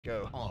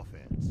go.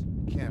 Offense.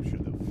 Capture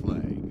the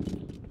flag.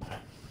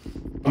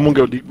 I'm gonna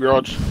go deep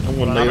garage. I'm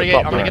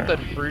gonna get the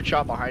brood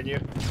shot behind you.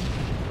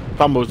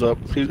 Combo's up.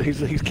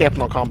 He's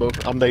camping on combo.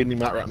 I'm nading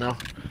him out right now.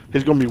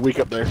 He's gonna be weak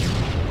up there.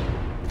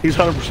 He's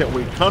 100%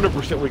 weak.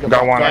 100% weak up there.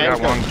 Got one. I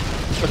got one.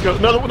 Let's go.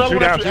 Another one. Two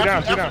down.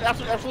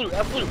 Absolute.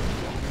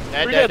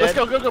 Dead. Let's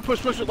go.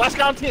 Push. Last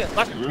guy on 10.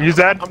 Use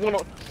that. Yo,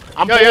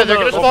 they're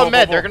gonna spawn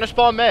med. They're gonna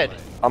spawn med.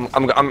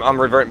 I'm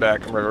reverting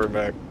back.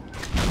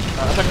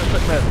 I'm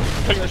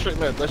taking the straight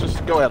med. Let's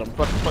just go at them.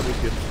 Fuck these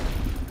kids.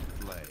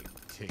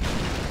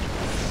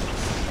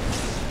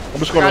 I'm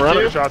just gonna run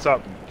it. Shots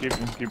up.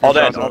 Keep all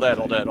dead.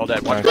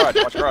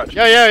 Watch garage.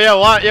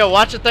 Yo,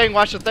 watch the thing.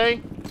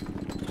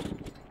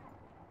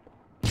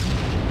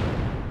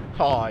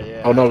 Oh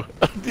yeah. Oh no.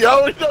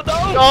 Yo, no.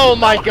 Oh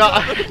my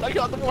god. I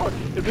got the one.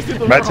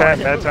 Med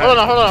tank. Hold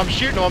on. I'm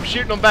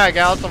shooting him back,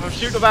 Alex. I'm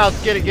shooting him out.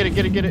 Get it.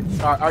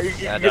 Alright, you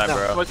get it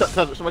now. Bro.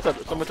 Somebody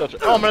touch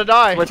it. Oh, I'm gonna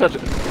die. Somebody touch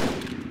it.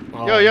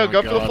 Yo,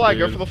 go for the flag.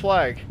 Dude. Go for the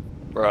flag.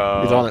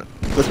 Bro. He's on it.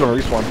 Let's go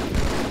respawn.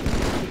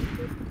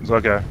 It's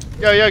okay.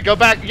 Yo, go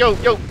back. Yo,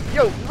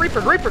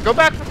 Reaper, go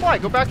back for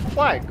flag.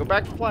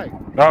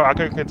 No, I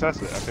couldn't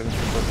contest it.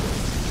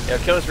 Yeah,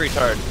 kill this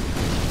retard.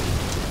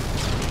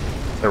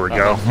 There we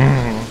go.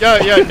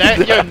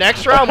 Yo,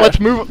 next round, let's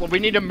move. We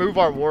need to move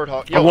our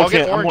Warthog. Yo, I'll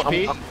get orange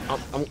P.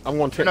 I'm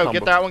going to No,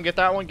 get that one. Get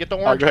the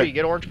orange P.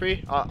 Get orange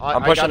P.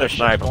 I'm pushing the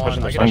snipe.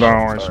 I'm going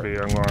orange P.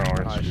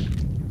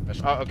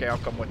 Nice. Oh, okay, I'll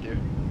come with you.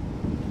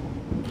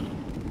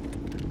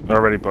 They're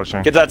already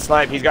pushing. Get that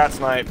snipe. He's got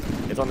snipe.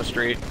 It's on the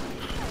street.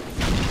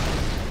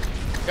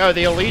 Yo,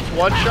 the elite's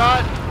one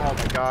shot. Oh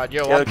my god.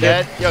 Yo, I'm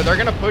dead. Yo, they're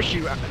gonna push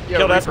you. Yo,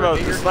 kill that bro.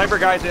 The sniper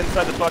guy's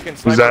inside the fucking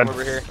sniper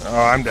over here. Oh,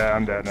 I'm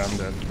dead.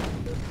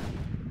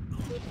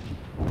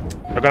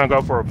 They're gonna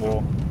go for a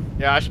bull.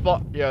 Yeah, I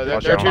spot. Yo, they're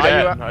too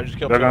dead. I just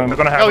killed. They're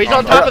gonna have. Yo, he's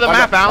on top of the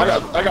map,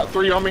 Alex. I got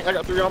 3 on me. I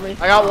got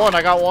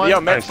one.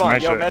 Yo, med spawn.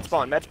 Nice Yo, shit. med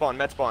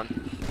spawn.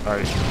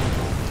 Alright.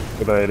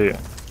 Good idea.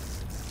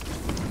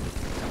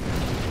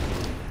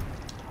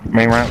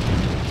 Main ramp.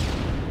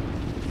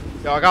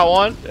 Yo, I got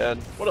one. Dead.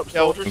 What up,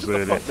 soldiers? Sit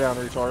the fuck down,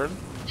 retard.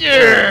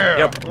 Yeah.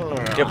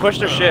 Yo, push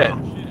their shit.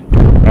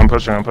 I'm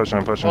pushing. Hold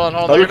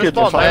on. They're gonna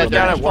spawn med.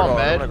 I'm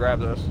gonna grab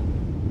this.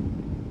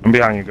 I'm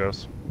behind you,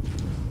 Ghost.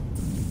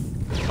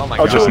 Oh my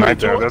Oh, god. just snipe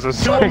there. That's a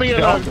Two on me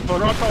and snipe.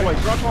 garage hallway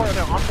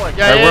now. I'm flanking.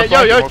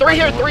 Yeah. Yo, three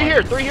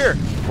here.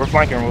 We're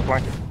flanking.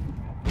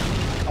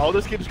 Oh,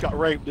 this kid just got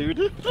raped, dude.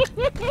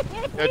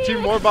 Yo, 2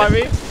 more by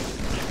me.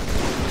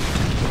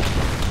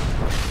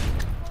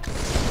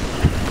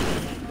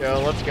 Yo,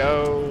 let's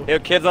go. Yo,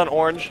 kid's on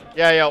orange.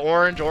 Yeah,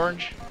 orange.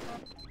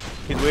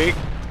 He's weak.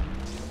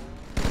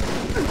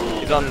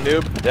 He's on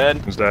noob. Dead.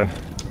 He's dead.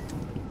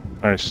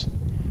 Nice.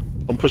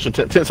 I'm pushing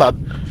 10 side.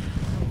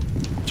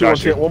 2 on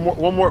 10.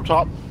 One more up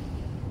top.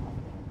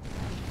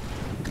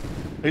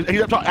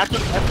 He's up top. After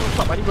the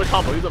top. I need to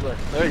combo. He's up there.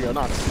 There you go.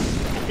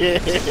 Nice. Yeah.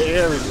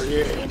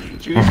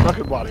 Shoot his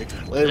fucking body.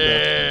 Let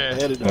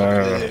it go.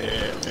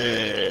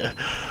 Yeah.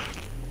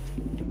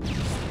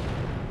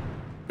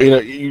 You know,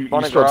 you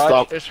start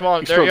stop. They're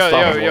small.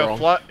 Yo,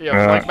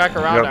 flank back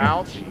around to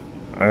Alex.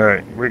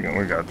 Alright, we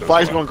got this.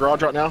 Flag's going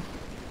garage right now.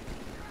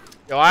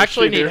 Yo, I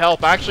actually need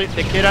help. Actually,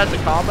 the kid has a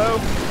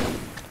combo.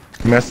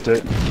 Missed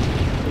it.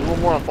 There's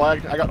one more on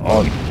flag. I got.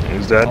 Oh,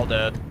 he's dead. All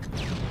dead.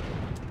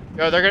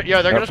 Yo, they're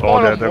gonna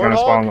spawn on They're gonna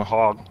spawn a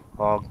hog.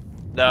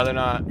 No, they're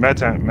not. Med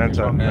tent.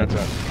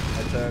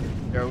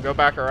 Yo, go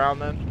back around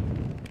then.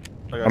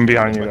 I'm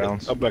behind you,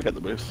 Downs. I'm back at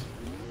the base.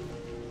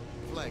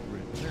 Flag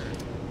return.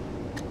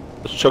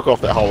 Let's choke off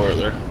that hallway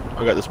there.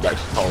 I got this back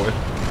hallway.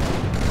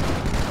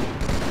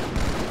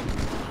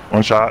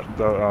 One shot.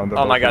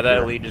 Oh my god, that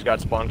elite just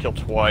got spawn killed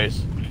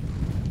twice.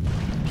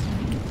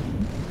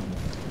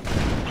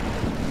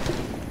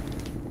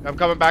 I'm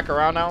coming back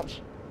around, Alex.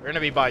 We're gonna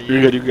be by you.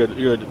 You're good.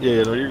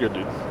 Yeah, no, you're good,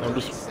 dude. I'm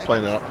just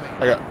playing out.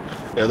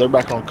 Yeah, they're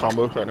back on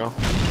combo right now.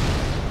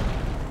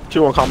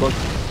 2 on combo.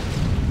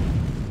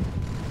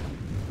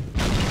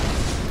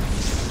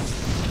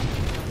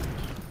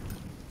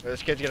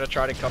 This kid's gonna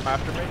try to come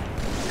after me.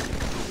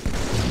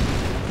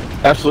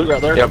 Absolute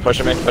right there. Yeah,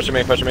 pushing me.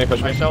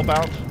 Myself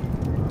out.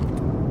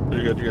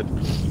 You're good.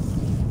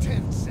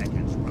 10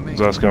 seconds remaining.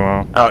 So let's go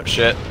on. Oh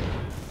shit.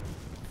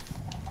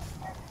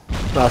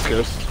 Nice,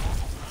 Ghost.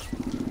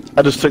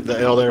 I just took the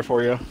L there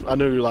for you. I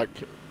knew like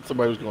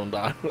somebody was gonna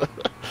die.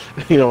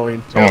 You know what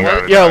I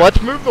mean? Yo,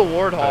 let's move the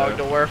Warthog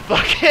to where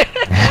fucking.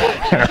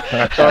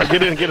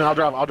 Get in. I'll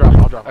drive. Okay.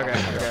 I'll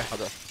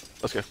drive.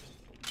 Let's go.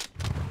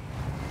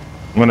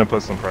 I'm gonna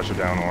put some pressure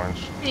down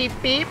orange.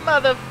 Beep,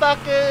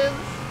 motherfuckers.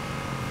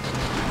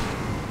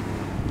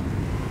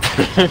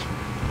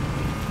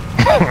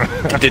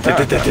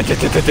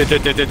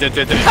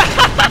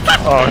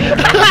 Oh,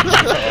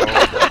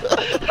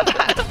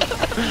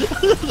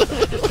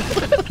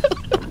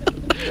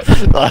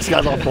 This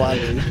guy's on flag.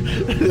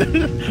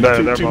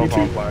 they're both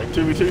on flag.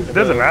 2v2. It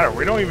doesn't matter.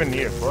 We don't even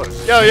need a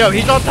push. Yo,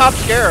 he's on top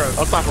Scarab.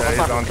 On top. He's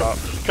on top.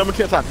 Come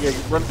into the top. Yeah,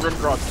 run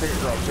garage. Take your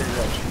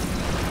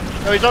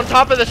garage. No, he's on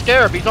top of the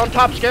Scarab.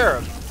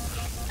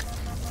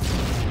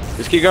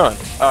 Just keep going.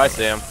 Oh, I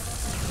see him.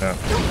 Yeah.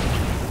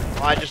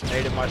 I just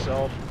naded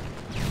myself.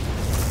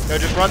 No,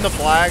 just run the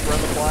flag. Run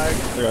the flag.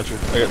 I got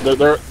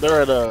you.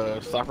 They're at a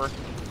stopper.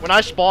 When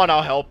I spawn,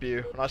 I'll help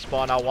you. When I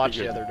spawn, I'll watch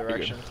the other You're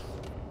direction.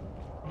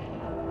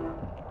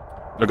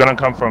 They're gonna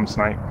come from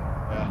snipe.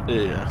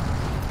 Yeah.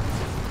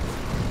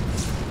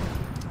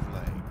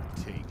 Flag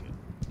taken.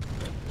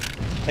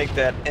 Take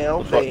that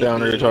L. Fuck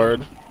down,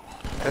 retard.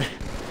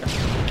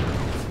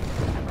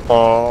 Oh.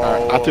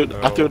 Alright,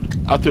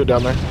 I threw it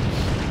down there.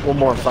 One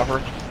more on stopper.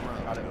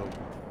 Got it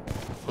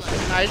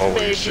open. Nice, Holy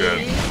baby.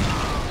 shit.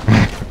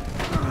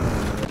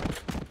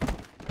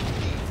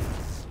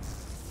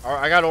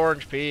 Alright, I got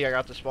orange P. I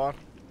got the spawn.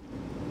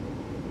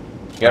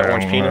 You got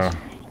orange penis?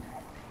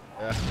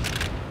 Yeah.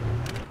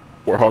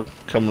 Warhog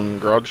coming in the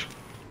garage.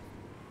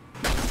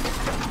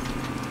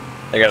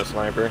 I got a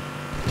sniper.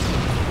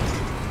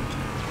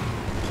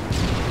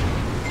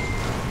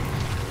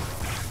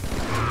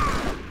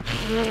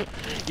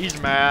 He's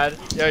mad.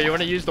 Yo, you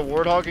want to use the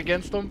warthog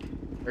against him?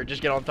 Or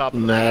just get on top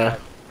of the Nah. flag?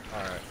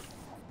 Alright.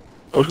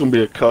 I was gonna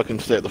be a cuck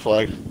and stay at the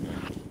flag.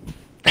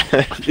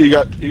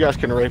 you guys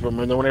can rape them,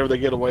 and then whenever they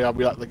get away, I'll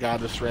be like the guy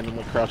just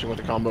randomly crouching with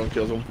the combo and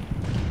kills them.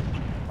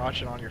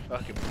 Watching on your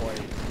fucking plate.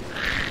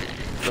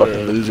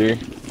 Fucking loser.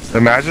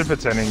 Imagine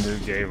pretending you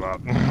gave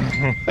up.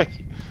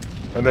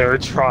 And they were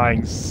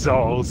trying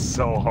so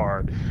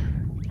hard.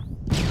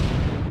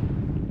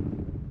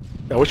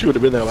 I wish you would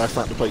have been there last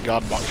night to play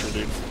God Boxer,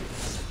 dude.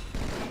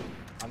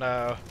 I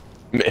know.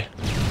 Me.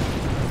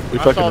 We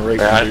I fucking thought-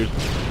 raped Yeah. him, dude. I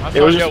It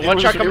thought, was yo, just- what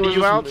it chuck was him to just-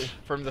 you out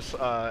from this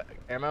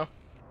ammo?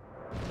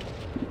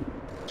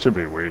 Should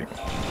be weak.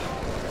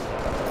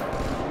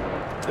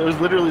 It was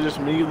literally just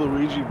me,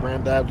 Luigi,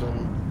 Brandabs,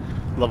 and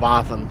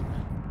Leviathan.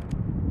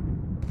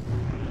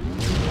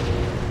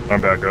 My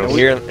bad, Ghost.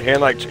 Here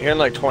in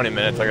like 20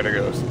 minutes, I gotta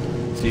go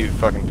see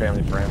fucking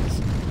family friends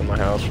in my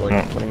house for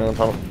like 20 minutes.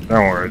 Don't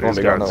worry, Won't these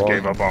be gone guys that long.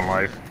 gave up on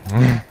life.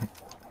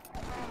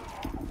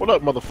 What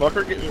up,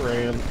 motherfucker? Get me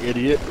ran,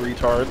 idiot,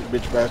 retard,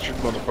 bitch bastard,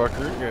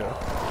 motherfucker. Yeah.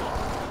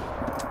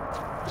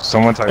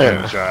 Someone type in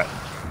Yeah. the chat.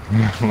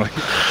 Like,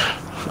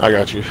 I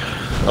got you.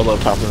 I love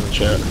topping in the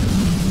chat.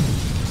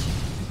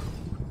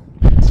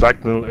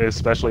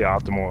 especially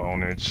optimal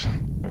ownage.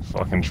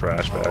 Fucking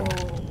trash bag.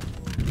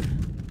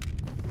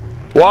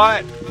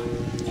 What?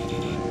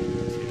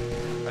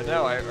 I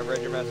know, I read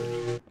your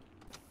message.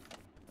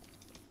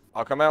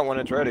 I'll come out when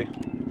it's ready.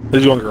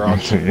 There's one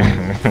garage.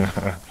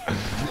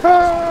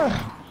 I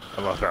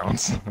love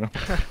bounce.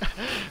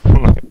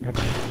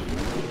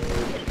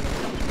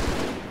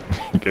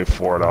 Get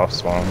forward off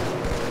spawn.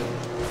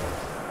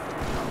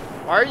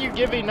 Why are you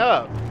giving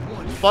up?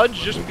 Fun's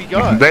just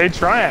begun. They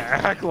try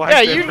and act like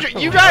Yeah, they're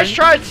you guys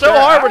tried so they're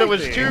hard when it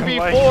was acting,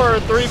 2v4,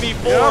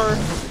 3v4.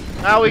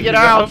 Now we get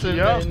out,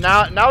 and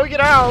now we get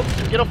out,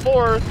 get a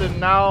fourth, and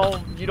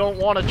now you don't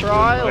want to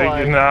try?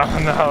 Like,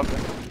 no.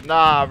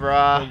 nah,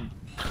 bruh.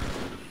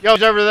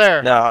 Yo's over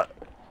there. No.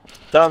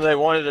 Tell them they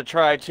wanted to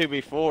try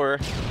 2v4.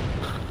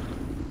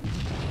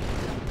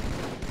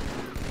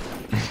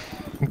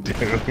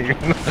 Dude.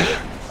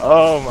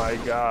 Oh my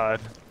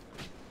god.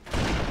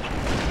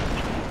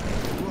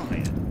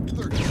 Ryan,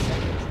 30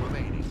 seconds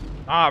remaining.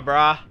 Nah,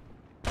 bruh.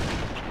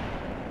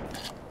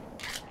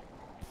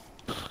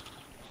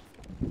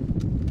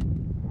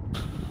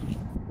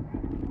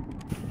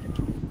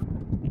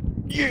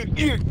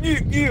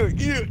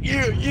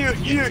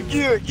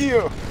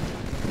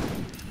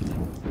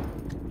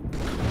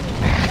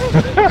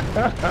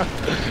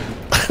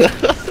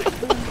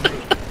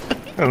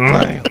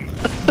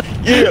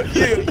 Yeah.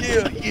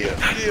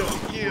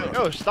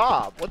 Yo,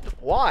 stop. What the,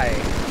 why?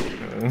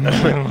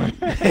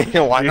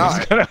 Why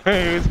not?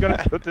 He was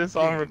gonna put this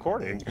on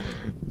recording.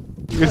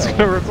 He was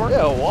gonna record.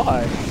 Yeah,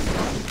 why?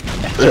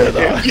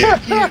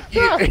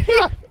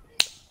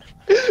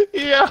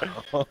 Yeah.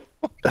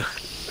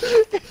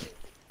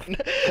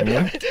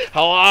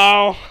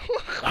 Hello?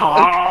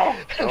 Oh,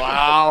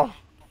 wow.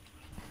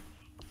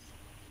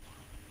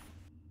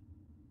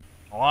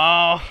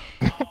 Hello?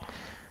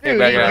 Hey, Dude,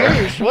 back out.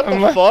 Goose, what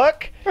I'm the like-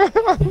 fuck?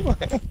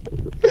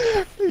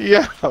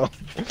 Yeah.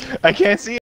 I can't see